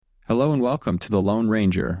Hello and welcome to The Lone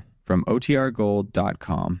Ranger from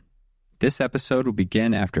OTRGold.com. This episode will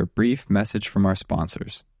begin after a brief message from our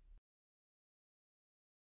sponsors.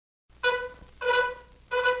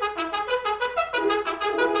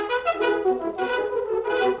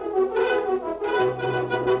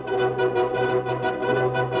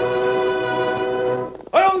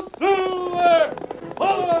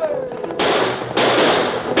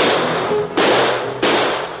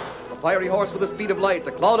 Fiery horse with the speed of light,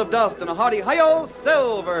 a cloud of dust, and a hearty hi-yo,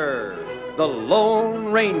 Silver, the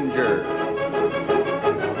Lone Ranger.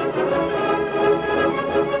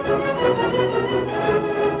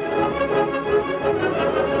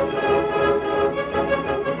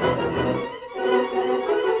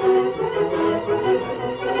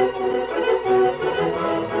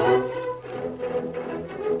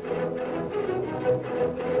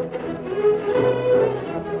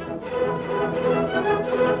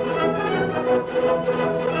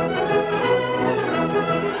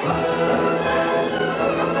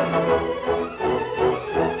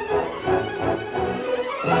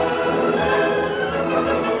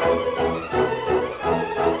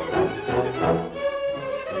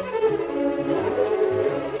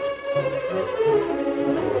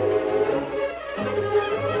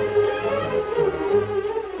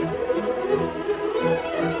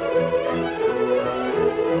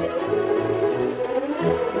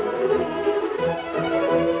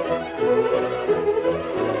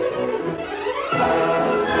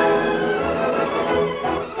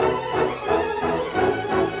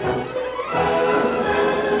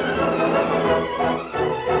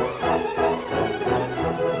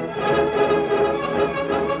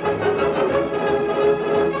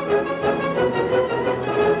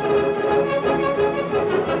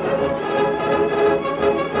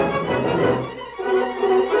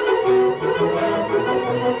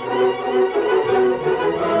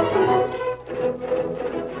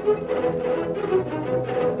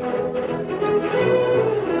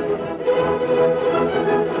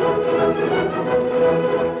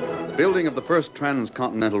 The building of the first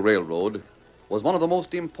transcontinental railroad was one of the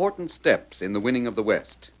most important steps in the winning of the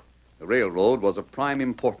West. The railroad was of prime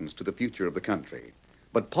importance to the future of the country.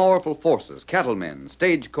 But powerful forces, cattlemen,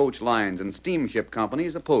 stagecoach lines, and steamship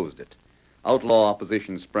companies opposed it. Outlaw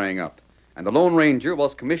opposition sprang up, and the Lone Ranger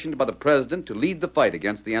was commissioned by the President to lead the fight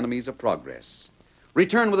against the enemies of progress.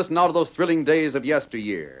 Return with us now to those thrilling days of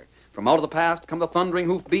yesteryear. From out of the past come the thundering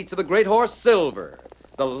hoofbeats of the great horse, Silver.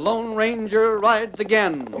 The Lone Ranger rides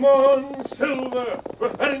again. Come on, Silver.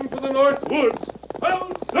 We're heading for the North Woods.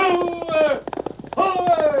 Well, Silver!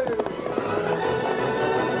 Hi!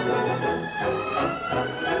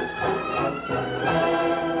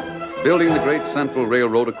 Building the great Central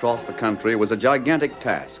Railroad across the country was a gigantic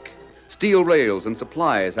task. Steel rails and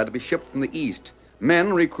supplies had to be shipped from the east,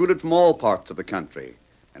 men recruited from all parts of the country.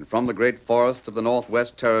 And from the great forests of the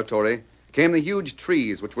Northwest Territory came the huge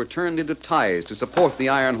trees which were turned into ties to support the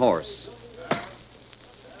iron horse.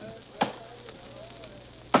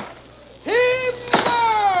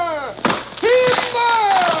 Timber!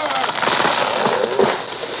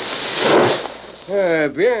 Timber!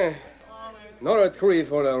 Bien. Another tree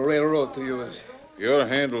for the railroad to use. Your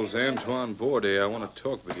handle's Antoine Bourdet. I want to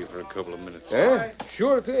talk with you for a couple of minutes.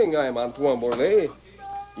 Sure thing, I'm Antoine Bourdet.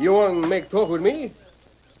 You want to make talk with me?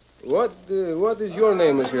 What is your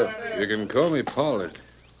name, monsieur? You can call me Pollard.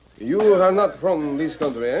 You are not from this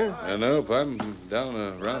country, eh? Nope, I'm down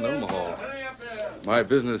around Omaha. My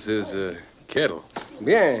business is cattle.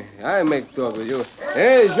 Bien, I make talk with you.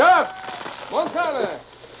 Hey, Jacques! Montana!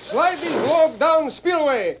 Slide this log down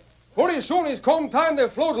spillway. Pretty soon it's come time to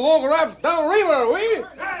float log raft down river, we?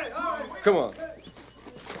 Come on.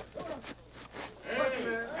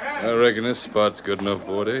 I reckon this spot's good enough,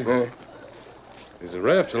 Bourdet. There's a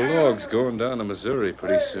raft of logs going down the Missouri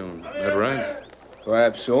pretty soon. Is that right?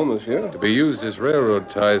 Perhaps so, monsieur. To be used as railroad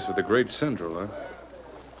ties for the Great Central, huh?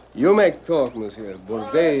 You make talk, monsieur.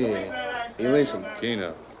 Bourdet, he listen.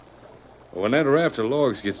 Keno. When that raft of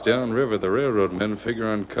logs gets downriver, the railroad men figure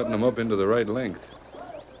on cutting them up into the right length.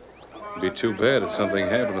 It'd be too bad if something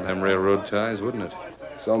happened to them railroad ties, wouldn't it?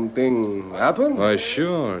 Something happened? Why,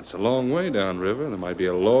 sure. It's a long way downriver. There might be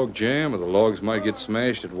a log jam, or the logs might get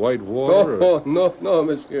smashed at White Water. Oh, no,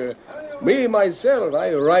 monsieur. Me, myself,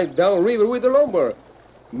 I ride downriver with the lumber.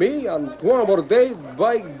 Me, Antoine Bourdet,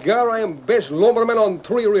 by God, I am best lumberman on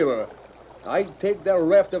Three River. I take that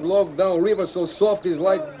raft of log downriver so soft it's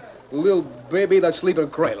like a little baby that sleep in a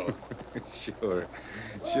cradle. Sure,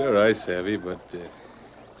 I savvy, but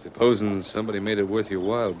supposing somebody made it worth your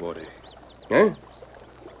while, Bourdet. Huh?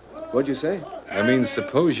 What'd you say? I mean,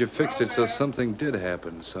 suppose you fixed it so something did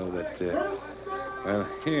happen, so that Well,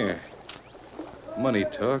 here. Money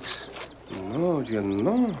talks. No, you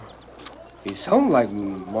know. It sounds like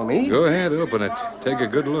money. Go ahead, open it. Take a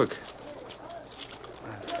good look.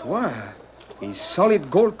 Why? It's solid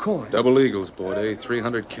gold coin. Double eagles, boy.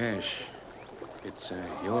 300 cash. It's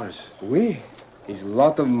yours. Oui. It's a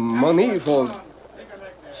lot of money for...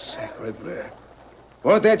 Sacre bleu.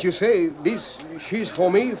 What that you say? She's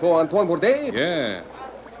for me, for Antoine Bourdet? Yeah.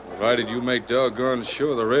 Provided you make doggone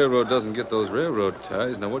sure the railroad doesn't get those railroad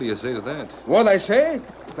ties. Now, what do you say to that? What I say?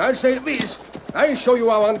 I say this. I show you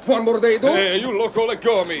how Antoine Bourdet do. Hey, you loco, let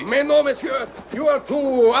go of me. Mais non, monsieur. You are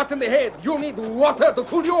too hot in the head. You need water to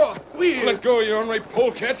cool you off. Oui. Let go, you ornery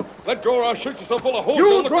polecat. Let go or I'll shoot yourself full of holes.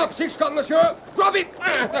 You drop 6 gun, monsieur. Drop it.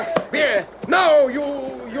 Here. Now, you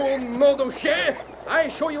know the chien. I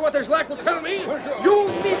show you what there's like to tell me. You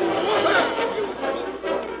need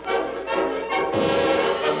water.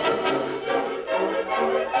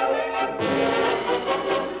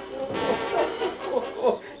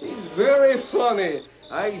 He's very funny.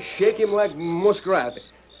 I shake him like muskrat.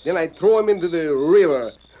 Then I throw him into the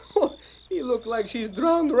river. He look like she's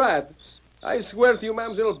drowned rat. I swear to you,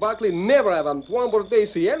 Mademoiselle Barclay, never have Antoine Bourdet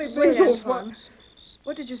see anything Wait, so Antoine. fun.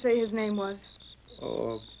 What did you say his name was?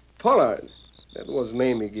 Oh, Pollard. That was the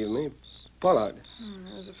name he gave me. Pollard.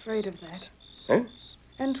 I was afraid of that. Huh?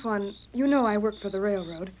 Antoine, you know I work for the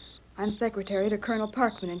railroad. I'm secretary to Colonel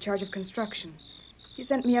Parkman in charge of construction. He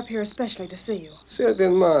sent me up here especially to see you.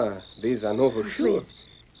 Certainement. This I know for sure. Please,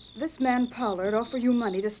 this man Pollard offered you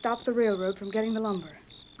money to stop the railroad from getting the lumber.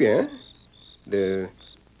 Yeah. The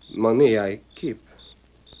money I keep.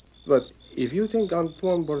 But if you think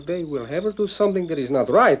Antoine Bourdet will ever do something that is not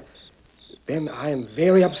right, then I am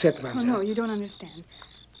very upset, Oh, mademoiselle. no, you don't understand.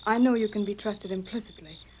 I know you can be trusted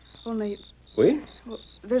implicitly. Only, Oui? well,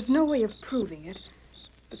 there's no way of proving it.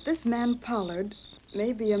 But this man Pollard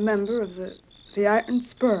may be a member of the Iron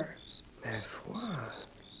Spur. Mais what?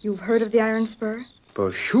 You've heard of the Iron Spur?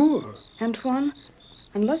 For sure. Antoine,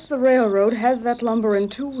 unless the railroad has that lumber in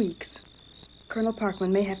 2 weeks, Colonel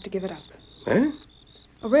Parkman may have to give it up. Huh?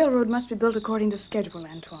 A railroad must be built according to schedule,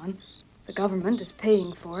 Antoine. The government is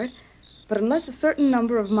paying for it, but unless a certain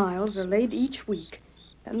number of miles are laid each week,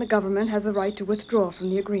 then the government has the right to withdraw from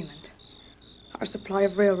the agreement. Our supply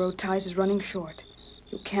of railroad ties is running short.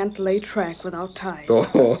 You can't lay track without ties.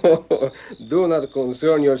 Oh, do not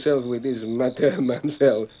concern yourself with this matter,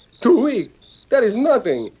 mademoiselle. 2 weeks? That is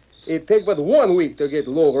nothing. It takes but 1 week to get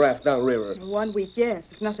low raft down river. 1 week,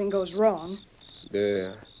 yes, if nothing goes wrong.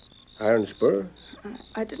 The Iron Spur?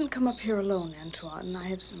 I didn't come up here alone, Antoine. I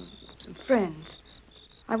have some friends.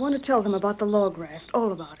 I want to tell them about the log raft,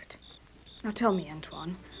 all about it. Now tell me,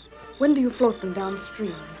 Antoine, when do you float them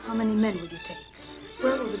downstream? How many men will you take?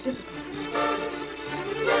 Where will the difficulties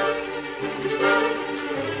be?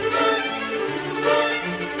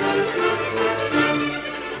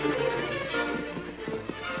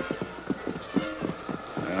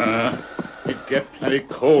 It get plenty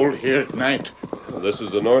cold here at night. This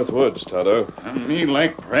is the North Woods, Tonto. And me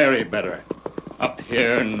like prairie better. Up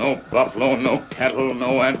here, no buffalo, no cattle,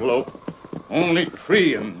 no antelope. Only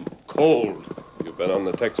tree and cold. You've been on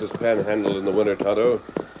the Texas Panhandle in the winter, Tonto.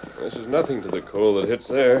 This is nothing to the cold that hits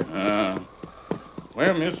there.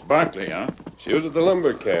 Where Miss Barclay, huh? She was at the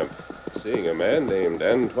lumber camp, seeing a man named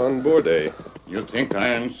Antoine Bourdet. You think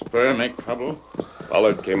Iron Spur make trouble?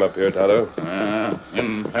 Pollard came up here, Tonto.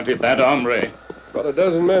 Him plenty bad hombre. About a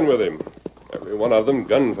dozen men with him. Every one of them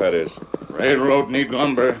gunfighters. Railroad need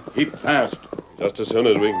lumber. Heap fast. Just as soon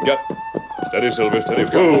as we can get... Steady, Silver, steady.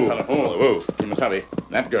 Whoa, Whoa. whoa. Whoa. Kimasabi,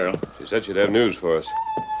 that girl. She said she'd have news for us.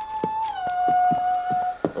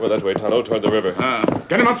 Over that way, Tonto, toward the river.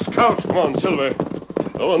 Get him up, Scout. Come on, Silver.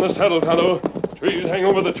 Go on the saddle, Tonto. Trees hang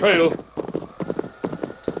over the trail.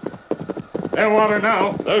 They're water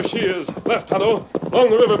now. There she is. Left, Tonto. Along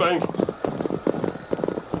the riverbank.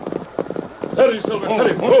 Steady, Silver,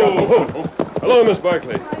 steady. Whoa. Hello, Miss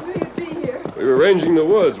Barclay. I knew you'd be here. We were ranging the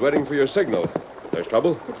woods, waiting for your signal. There's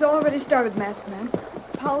trouble? It's already started, masked man.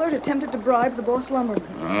 Pollard attempted to bribe the boss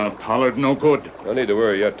lumberman. Pollard no good. No need to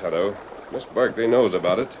worry yet, Tonto. Miss Barclay knows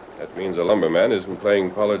about it. That means the lumberman isn't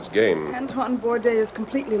playing Pollard's game. Antoine Bourdet is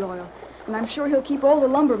completely loyal, and I'm sure he'll keep all the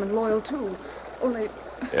lumbermen loyal, too. Only,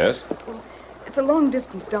 Yes? well, it's a long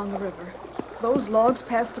distance down the river. Those logs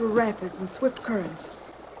pass through rapids and swift currents.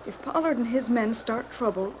 If Pollard and his men start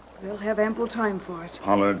trouble, they'll have ample time for it.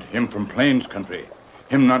 Pollard, him from Plains country.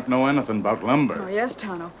 Him not know anything about lumber. Oh, yes,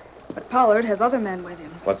 Tonto. But Pollard has other men with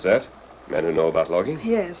him. What's that? Men who know about logging?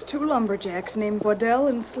 Yes, 2 lumberjacks named Waddell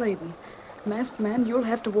and Sladen. Masked man, you'll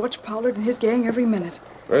have to watch Pollard and his gang every minute.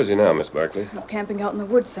 Where's he now, Miss Barkley? Camping out in the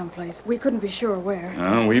woods someplace. We couldn't be sure where.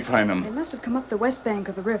 We find They him. must have come up the west bank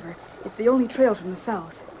of the river. It's the only trail from the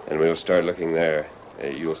south. And we'll start looking there.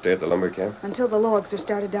 You'll stay at the lumber camp? Until the logs are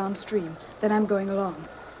started downstream. Then I'm going along.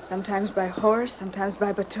 Sometimes by horse, sometimes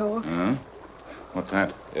by bateau. What's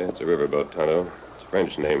that? Yeah, it's a riverboat, Tonto. It's a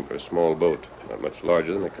French name for a small boat, not much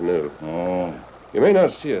larger than a canoe. Oh. You may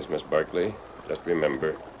not see us, Miss Barkley. Just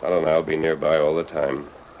remember, Tonto and I'll be nearby all the time.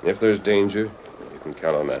 If there's danger, you can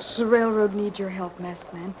count on us. The railroad needs your help,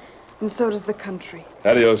 masked man. And so does the country.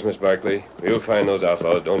 Adios, Miss Barkley. We'll find those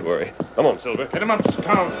outlaws, don't worry. Come on, Silver. Get him up,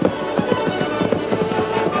 Scout.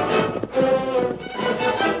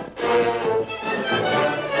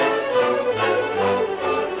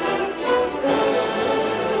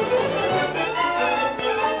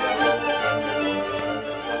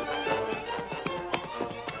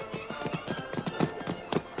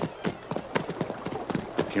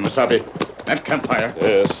 Kimasabi, that campfire.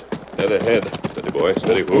 Yes. Dead ahead. Steady, boy.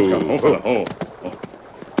 Steady. Whoa.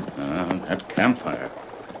 That campfire.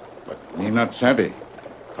 But me not savvy.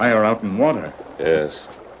 Fire out in water. Yes.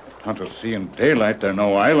 Tonto see in daylight there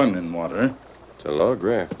no island in water. It's a log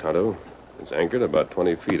raft, Tonto. It's anchored about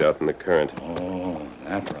 20 feet out in the current. Oh,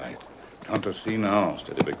 that right. Tonto see now.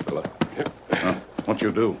 Steady, big fella. What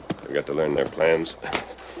you do? I've got to learn their plans.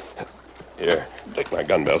 Here, take my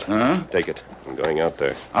gun belt. Huh? Take it. I'm going out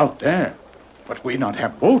there. Out there? But we not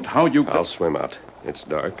have boat. How you... I'll swim out. It's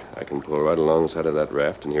dark. I can pull right alongside of that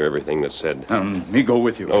raft and hear everything that's said. Me go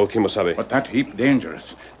with you. No, Kimosabe. But that heap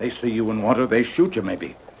dangerous. They see you in water, they shoot you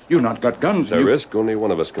maybe. You not got guns. It's a risk only one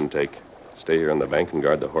of us can take. Stay here on the bank and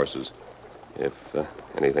guard the horses. If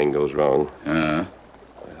anything goes wrong... Well,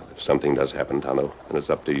 if something does happen, Tonto, then it's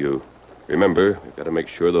up to you. Remember, we've got to make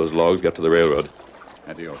sure those logs get to the railroad.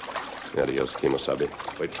 Adios. Adios, Kimosabe.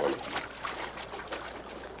 Wait for me.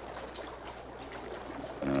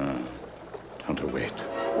 Tonto, wait.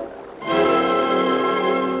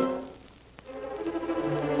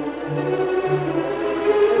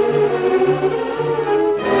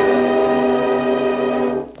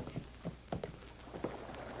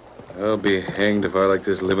 I'll be hanged if I like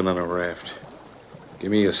this living on a raft.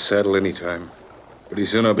 Give me a saddle anytime. Pretty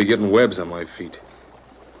soon I'll be getting webs on my feet.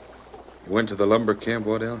 You went to the lumber camp,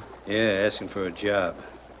 Waddell? Yeah, asking for a job.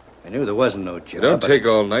 I knew there wasn't no job. Don't take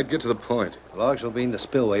all night. Get to the point. The logs will be in the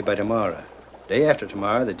spillway by tomorrow. Day after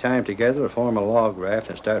tomorrow, they tie them together, form a log raft,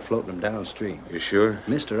 and start floating them downstream. You sure?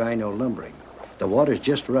 Mister, I know lumbering. The water's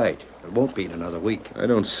just right. It won't be in another week. I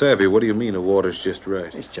don't savvy. What do you mean the water's just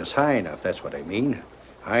right? It's just high enough, that's what I mean.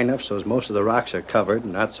 High enough so as most of the rocks are covered,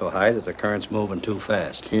 and not so high that the current's moving too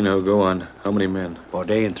fast. Keno, go on. How many men?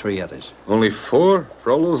 Borday and 3 others. Only 4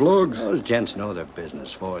 for all those logs? Those gents know their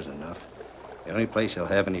business. 4's enough. The only place they'll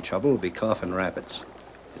have any trouble will be Coffin Rapids.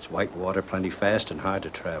 It's white water, plenty fast, and hard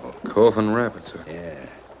to travel. Coffin Rapids, sir. Yeah.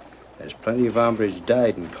 There's plenty of hombres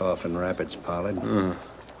died in Coffin Rapids, Pollard.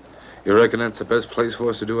 You reckon that's the best place for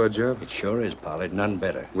us to do our job? It sure is, Pollard. None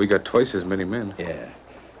better. We got twice as many men. Yeah.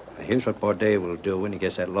 Now, here's what Borday will do when he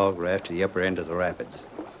gets that log raft to the upper end of the rapids.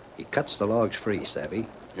 He cuts the logs free, savvy?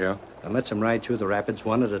 Yeah? And lets them ride through the rapids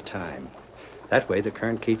one at a time. That way, the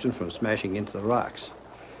current keeps them from smashing into the rocks.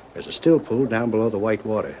 There's a still pool down below the white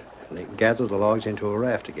water, and they can gather the logs into a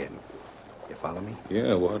raft again. You follow me?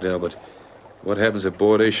 Yeah, Waddell, but what happens if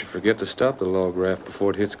Borday should forget to stop the log raft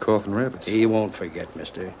before it hits Coffin Rapids? He won't forget,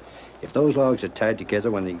 mister. If those logs are tied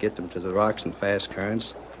together when they get them to the rocks in fast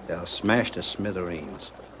currents, they'll smash to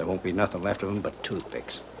smithereens. There won't be nothing left of them but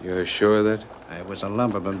toothpicks. You're sure of that? I was a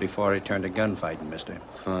lumberman before I turned to gunfighting, mister.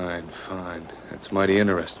 Fine. That's mighty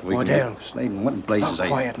interesting. Waddell, Sladen, what in blazes are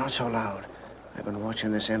you... Quiet, not so loud. I've been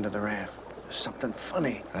watching this end of the raft. There's something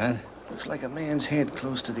funny. Huh? Looks like a man's head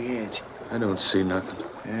close to the edge. I don't see nothing.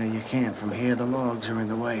 Yeah, you can't. From here, the logs are in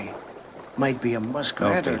the way. Might be a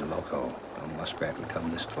muskrat Don't or... be loco. No muskrat would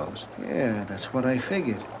come this close. Yeah, that's what I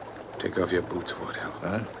figured. Take off your boots, Waddell.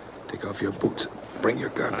 Huh? Take off your boots. Bring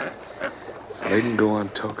your gun. Sladen, go on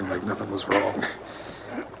talking like nothing was wrong.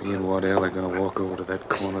 Me and Waddell are going to walk over to that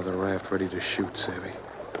corner of the raft ready to shoot, Savvy.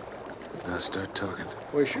 Now start talking.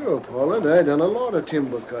 Well, sure, Pollard. I done a lot of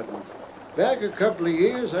timber cutting. Back a couple of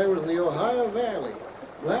years, I was in the Ohio Valley.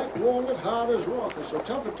 Black walnut, hard as rock, so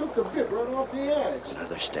tough it took the bit right off the edge.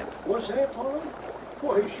 Another step. What's that, Pollard?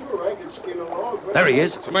 Why, sure, I could skin a log. But There he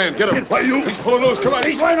is. It's a man. Get him. Why, you? He's pulling loose. Come on.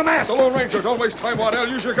 He's wearing a mask. The Lone Ranger. Don't waste time, Waddell.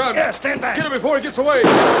 Use your gun. Yeah, stand back. Get him before he gets away.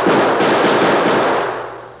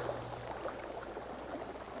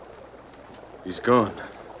 He's gone.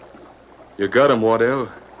 You got him, Waddell.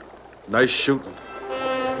 Nice shooting.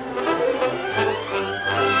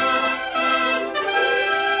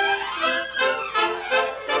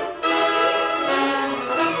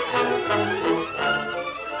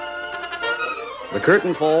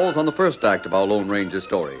 curtain falls on the first act of our Lone Ranger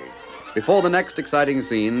story. Before the next exciting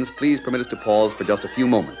scenes, please permit us to pause for just a few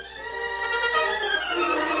moments.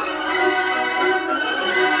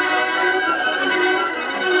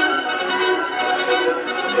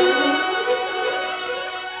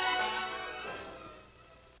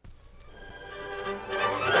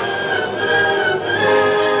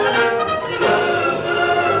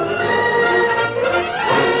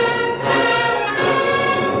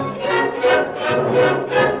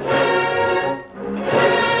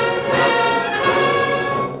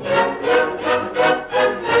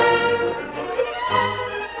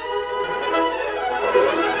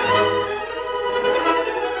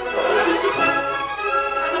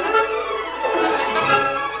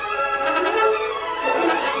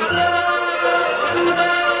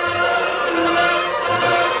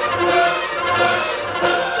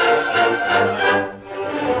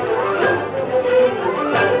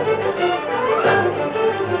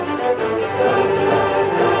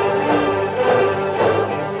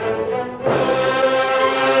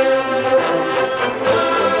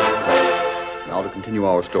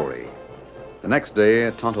 Our story. The next day,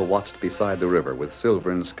 Tonto watched beside the river with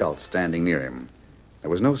Silver and Scout standing near him. There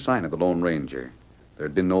was no sign of the Lone Ranger. There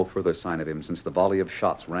had been no further sign of him since the volley of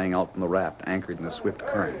shots rang out from the raft anchored in the swift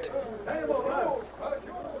current.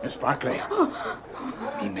 Miss Barkley.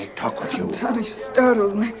 He may talk with you. Tonto, you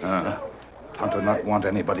startled me. Tonto not want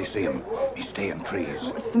anybody see him. He stay in trees.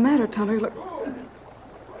 What's the matter, Tonto? Look.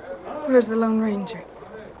 Where's the Lone Ranger?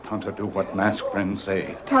 Tonto do what masked friends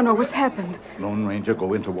say. Tonto, what's happened? Lone Ranger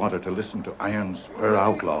go into water to listen to Iron's per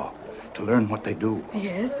outlaw, to learn what they do.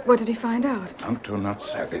 Yes? What did he find out? Tonto not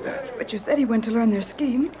savvy that. But you said he went to learn their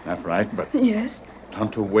scheme. That's right, but... Yes?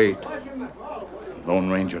 Tonto wait. Lone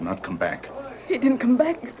Ranger not come back. He didn't come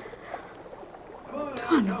back?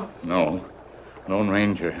 Tonto. No. Lone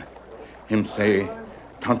Ranger. Him say,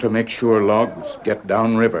 Tonto make sure logs get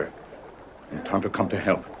down river. And Tonto come to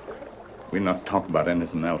help. We not talk about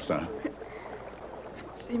anything else, huh? It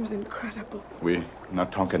seems incredible. We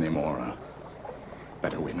not talk anymore, huh?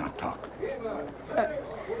 Better we not talk.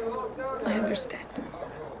 I understand.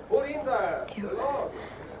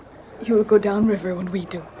 You will go downriver when we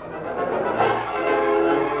do.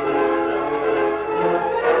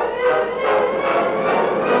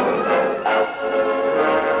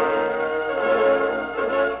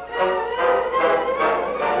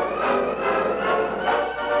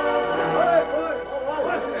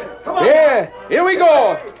 Here we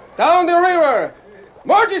go. Down the river.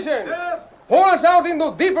 Murchison, pull us out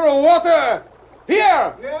into deeper water.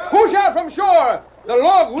 Pierre, push out from shore. The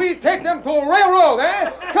log, we take them to a railroad, eh?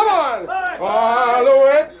 Come on.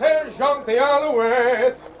 Alouette, gentil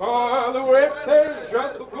alouette. Alouette,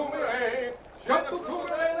 gentil coumeré. Gentil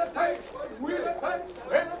coumeré, la tête. Oui, la tête.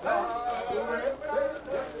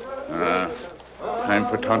 Time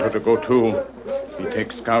for Tonto to go, too. He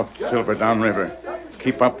takes Scout Silver downriver.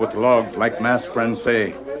 Keep up with logs, like masked friends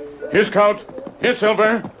say. Here, Scout. Here,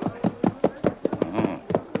 Silver. Oh.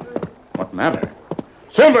 What matter?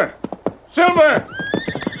 Silver! Silver!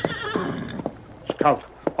 Scout,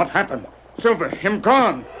 what happened? Silver, him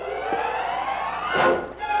gone.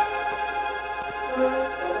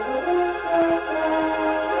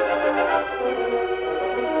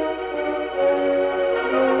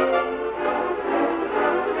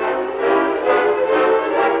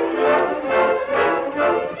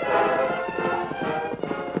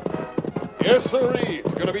 Yes, sirree.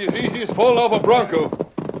 It's going to be as easy as falling off a bronco.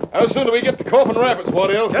 How soon do we get to Coffin Rapids,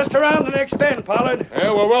 Waddell? Just around the next bend, Pollard.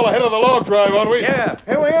 Yeah, we're well ahead of the log drive, aren't we? Yeah.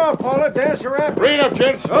 Here we are, Pollard. There's the rapids. Bring it up,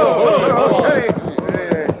 gents. Okay.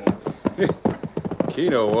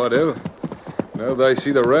 Keno, Waddell. Now that I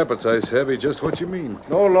see the rapids, I savvy just what you mean.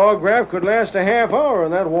 No log raft could last a half hour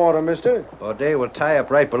in that water, mister. O'Day will tie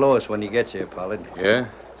up right below us when he gets here, Pollard. Yeah?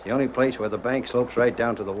 It's the only place where the bank slopes right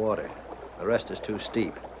down to the water. The rest is too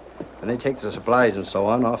steep. And they take the supplies and so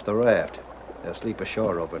on off the raft. They'll sleep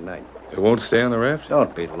ashore overnight. They won't stay on the raft?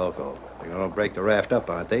 Don't be loco. They're going to break the raft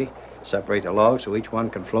up, aren't they? Separate the logs so each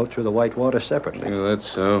one can float through the white water separately. Yeah, that's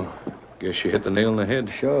so. Guess you hit the nail on the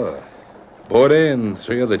head. Sure. Borde and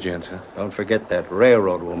 3 other gents, huh? Don't forget that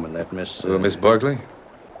railroad woman, that Miss... Miss Barkley?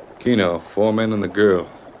 Keno, 4 men and the girl.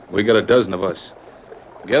 We got a dozen of us.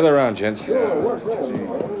 Gather around, gents. Here's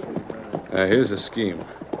the scheme.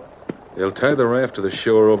 They'll tie the raft to the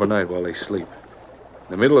shore overnight while they sleep. In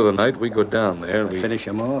the middle of the night, we go down there and we... Finish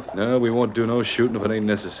them off? No, we won't do no shooting if it ain't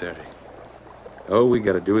necessary. All we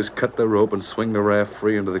got to do is cut the rope and swing the raft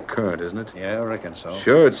free into the current, isn't it? Yeah, I reckon so.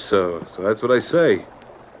 Sure it's so. So that's what I say.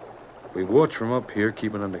 We watch from up here,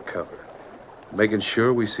 keeping under cover, making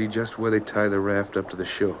sure we see just where they tie the raft up to the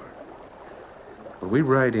shore. When we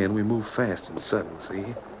ride in, we move fast and sudden,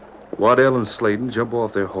 see? Waddell and Sladen jump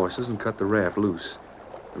off their horses and cut the raft loose.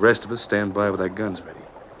 The rest of us stand by with our guns ready.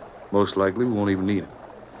 Most likely, we won't even need them.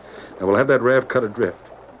 Now, we'll have that raft cut adrift.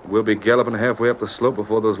 We'll be galloping halfway up the slope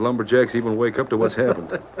before those lumberjacks even wake up to what's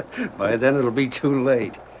happened. By then, it'll be too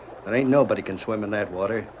late. There ain't nobody can swim in that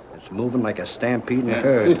water. It's moving like a stampeding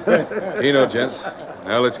herd. You know, gents.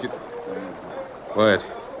 Now, let's get... Quiet.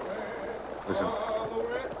 Listen.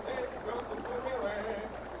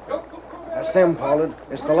 That's them, Pollard.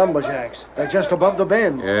 It's the lumberjacks. They're just above the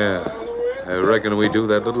bend. Yeah. I reckon we do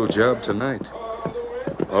that little job tonight.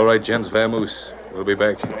 All right, gents, vamoose. We'll be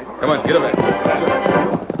back. Come on, get 'em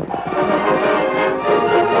in.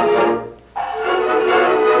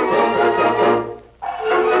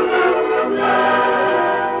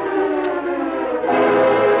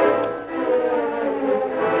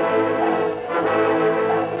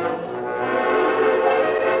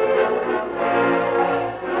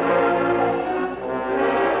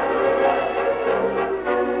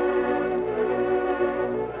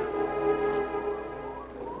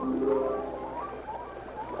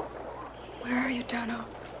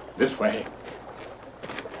 This way.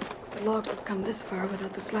 The logs have come this far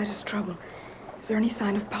without the slightest trouble. Is there any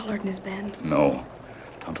sign of Pollard and his band? No.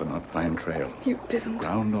 Tonto not find trail. You didn't?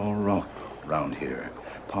 Ground all rock round here.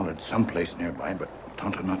 Pollard someplace nearby, but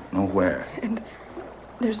Tonto not know where. And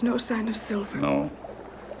there's no sign of Silver? No.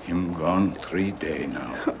 Him gone 3 days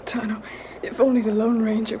now. Oh, Tonto, if only the Lone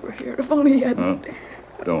Ranger were here. If only he hadn't...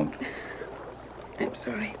 Don't. I'm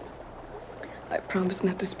sorry. I promise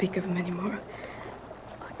not to speak of him anymore.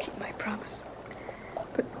 I'll keep my promise.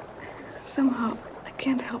 But somehow I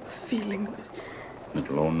can't help feeling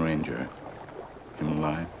That Lone Ranger, him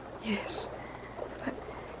alive? Yes. But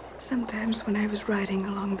sometimes when I was riding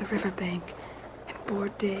along the riverbank and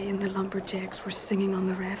Board Day and the lumberjacks were singing on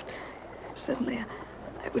the raft, suddenly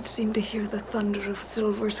I would seem to hear the thunder of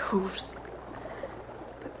Silver's hoofs.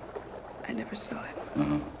 But I never saw him.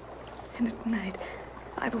 Uh-huh. And at night,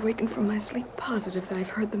 I've awakened from my sleep positive that I've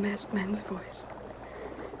heard the masked man's voice.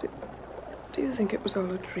 Do you think it was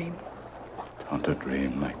all a dream? Tonto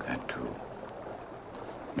dream like that, too.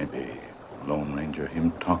 Maybe Lone Ranger,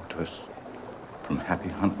 him talk to us from happy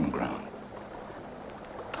hunting ground.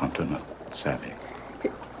 Tonto not savvy.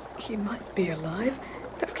 He might be alive.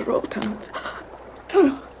 After all, Tonto.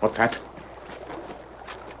 What's that?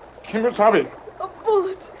 Kimasabi. A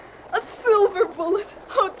bullet. A silver bullet.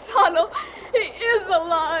 Oh, Tonto, he is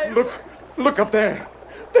alive. Look up there.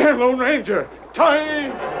 There, Lone Ranger.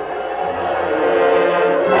 Time!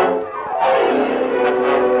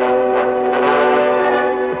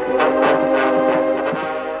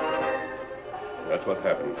 That's what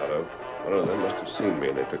happened, Tonto. One of them must have seen me,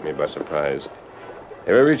 and they took me by surprise.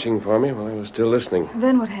 They were reaching for me while I was still listening.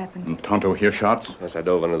 Then what happened? And Tonto hear shots? Yes, I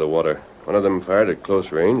dove under the water. One of them fired at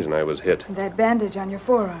close range, and I was hit. That bandage on your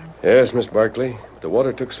forearm. Yes, Miss Barkley. The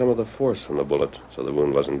water took some of the force from the bullet, so the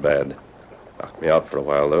wound wasn't bad. Knocked me out for a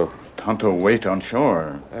while, though. Tonto wait on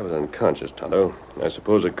shore. I was unconscious, Tonto. I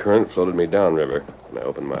suppose a current floated me downriver. When I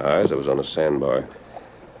opened my eyes, I was on a sandbar.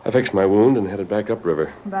 I fixed my wound and headed back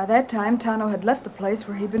upriver. By that time, Tonto had left the place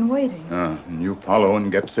where he'd been waiting. And you follow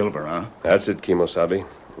and get Silver, huh? That's it, Kimosabe.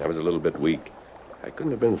 I was a little bit weak. I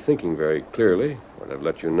couldn't have been thinking very clearly, or I'd have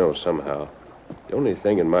let you know somehow. The only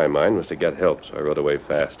thing in my mind was to get help, so I rode away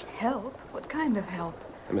fast. Help? What kind of help?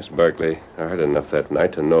 Miss Barkley, I heard enough that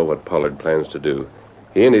night to know what Pollard plans to do.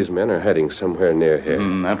 He and his men are heading somewhere near here.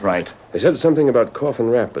 That's right. They said something about Coffin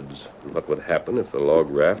Rapids, and what would happen if the log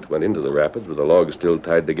raft went into the rapids with the logs still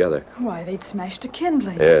tied together. Why, they'd smash to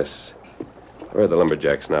kindling. Yes. Where are the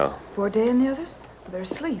lumberjacks now? Board Day and the others? They're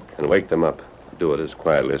asleep. And wake them up. Do it as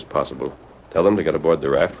quietly as possible. Tell them to get aboard the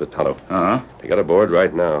raft with Tonto. Uh-huh. To get aboard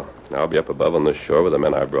right now. I'll be up above on the shore with the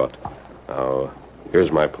men I brought. Now,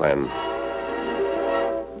 here's my plan.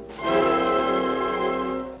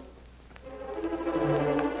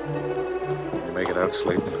 You make it out,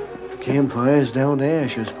 Sladen? Campfire's down to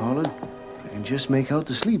ashes, Pollard. I can just make out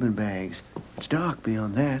the sleeping bags. It's dark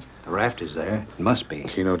beyond that. The raft is there. It must be.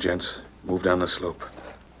 Keno, gents. Move down the slope.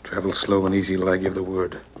 Travel slow and easy till I give the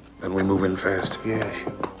word. Then we move in fast. Yeah,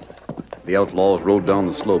 sure. The outlaws rode down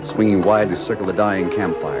the slope, swinging wide to circle the dying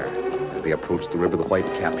campfire. As they approached the river, the white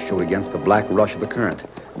caps showed against the black rush of the current.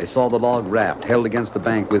 They saw the log raft held against the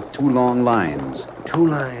bank with 2 long lines. 2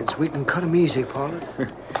 lines. We can cut 'em easy, Pollard.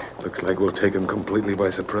 Looks like we'll take them completely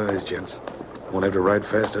by surprise, gents. Won't have to ride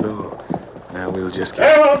fast at all. Now we'll just keep...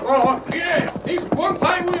 Yeah, this one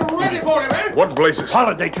time we were ready for him, eh? What blazes?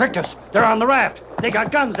 Pollard, they tricked us. They're on the raft. They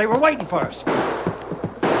got guns. They were waiting for us.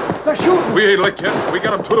 They're shooting. We ain't licked yet. We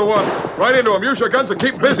got them 2-1. Right into them. Use your guns and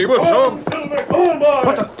keep busy. We'll show them. Silver, go on, boy.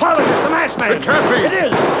 What the pilot is the masked man. It can't be. It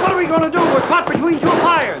is. What are we going to do? We're caught between two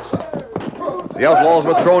fires. The outlaws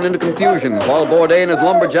were thrown into confusion. While Bourdain and his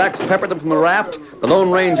lumberjacks peppered them from the raft, the Lone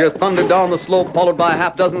Ranger thundered down the slope, followed by a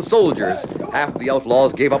half-dozen soldiers. Half of the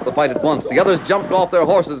outlaws gave up the fight at once. The others jumped off their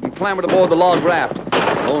horses and clambered aboard the log raft.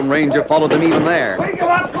 The Lone Ranger followed them even there. We give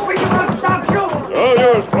up. Stop shooting. All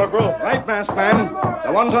yours, Corporal. Right, masked man.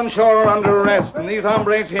 The ones on shore are under arrest, and these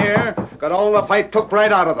hombres here got all the fight took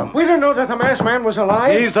right out of them. We didn't know that the masked man was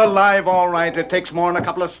alive. He's alive, all right. It takes more than a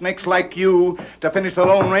couple of snakes like you to finish the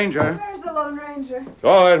Lone Ranger. There's the Lone Ranger.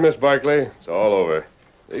 All right, Miss Barkley. It's all over.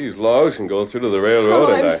 These logs can go through to the railroad,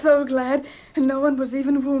 Oh, and I'm so glad. And no one was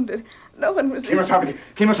even wounded. No one was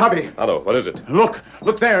Kimasabi. Hello, what is it? Look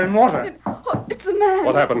there in water. It's a man.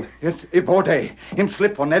 What happened? It's Baudet. Him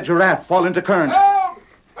slip on edge of raft, fall into current.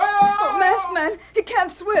 Oh, masked man. He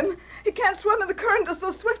can't swim. He can't swim, and the current is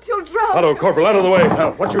so swift he'll drown. Hello, Corporal, out of the way.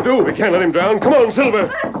 What you do? We can't let him drown. Come on, Silver.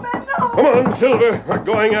 Masked man, no. Come on, Silver. We're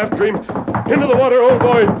going after him. Into the water, old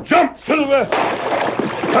boy. Jump, Silver.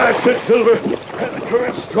 That's it, Silver. The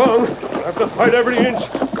current's strong. We'll have to fight every inch.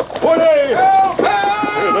 Boy! Help!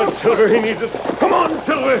 That's Silver. He needs us. Come on,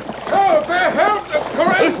 Silver. Help! Help! The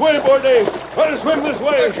current! This way, Bourdain. Try to swim this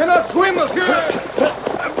way. I cannot swim, monsieur.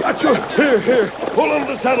 I've got you. Here. Hold on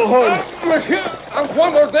to the saddle horn. Monsieur,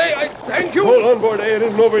 one more day, I thank you. Hold on, Bourdain. It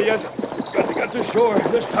isn't over yet. Got to get to shore.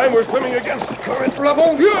 This time we're swimming against the current. La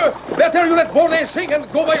bon Dieu! Better you let Bourdain sink and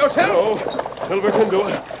go by yourself. No, Silver can do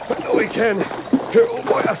it. No, he can. Here, old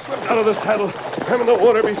boy, I slipped out of the saddle. I'm in the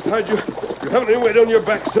water beside you. You haven't any weight on your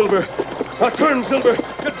back, Silver. Now turn, Silver.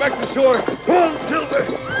 Get back to shore. Come on, Silver.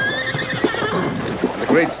 The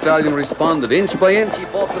great stallion responded. Inch by inch, he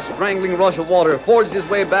fought the strangling rush of water, forged his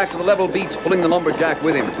way back to the level beach, pulling the lumberjack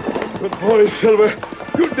with him. Good boy, Silver.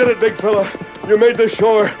 You did it, big fella. You made the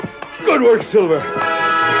shore. Good work, Silver.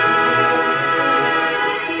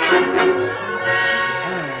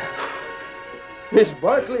 Miss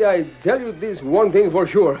Barkley, I tell you this one thing for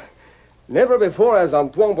sure. Never before has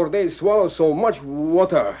Antoine Bourdain swallowed so much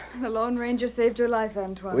water. The Lone Ranger saved your life,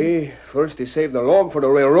 Antoine. First he saved the log for the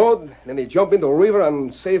railroad, then he jumped into the river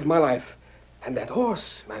and saved my life. And that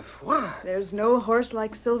horse, ma foi. There's no horse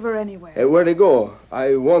like Silver anywhere. Where'd they go?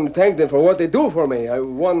 I won't thank them for what they do for me. I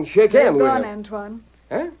won't shake hands with They're them. gone, Antoine.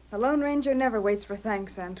 Huh? The Lone Ranger never waits for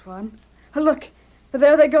thanks, Antoine. Oh, look,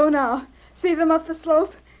 there they go now. See them up the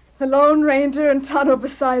slope? The Lone Ranger and Tonto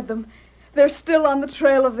beside them. They're still on the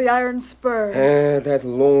trail of the iron spur. That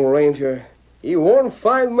Lone Ranger. He won't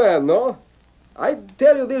find man, no? I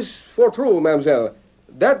tell you this for true, mademoiselle.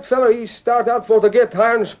 That feller, he start out for to get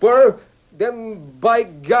iron spur, then by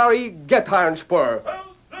golly, get iron spur.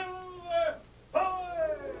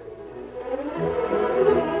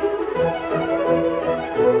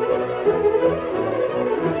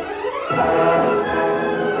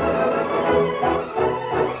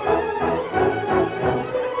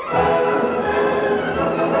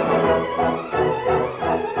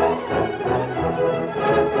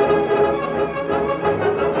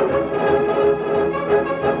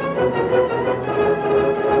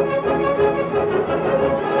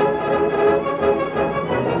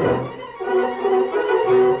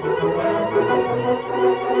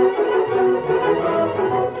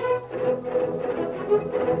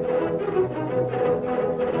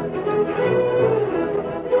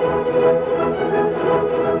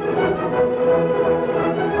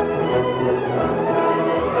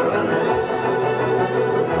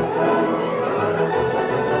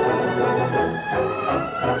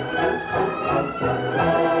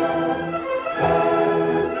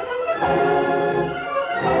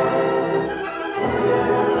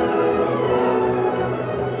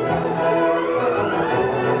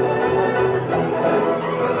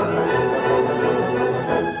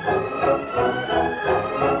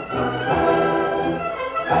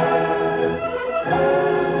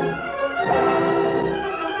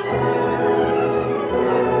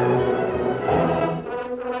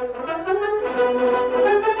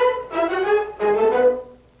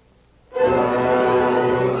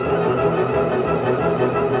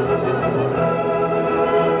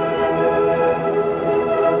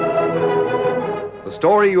 The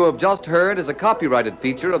story you have just heard is a copyrighted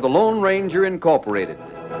feature of the Lone Ranger Incorporated.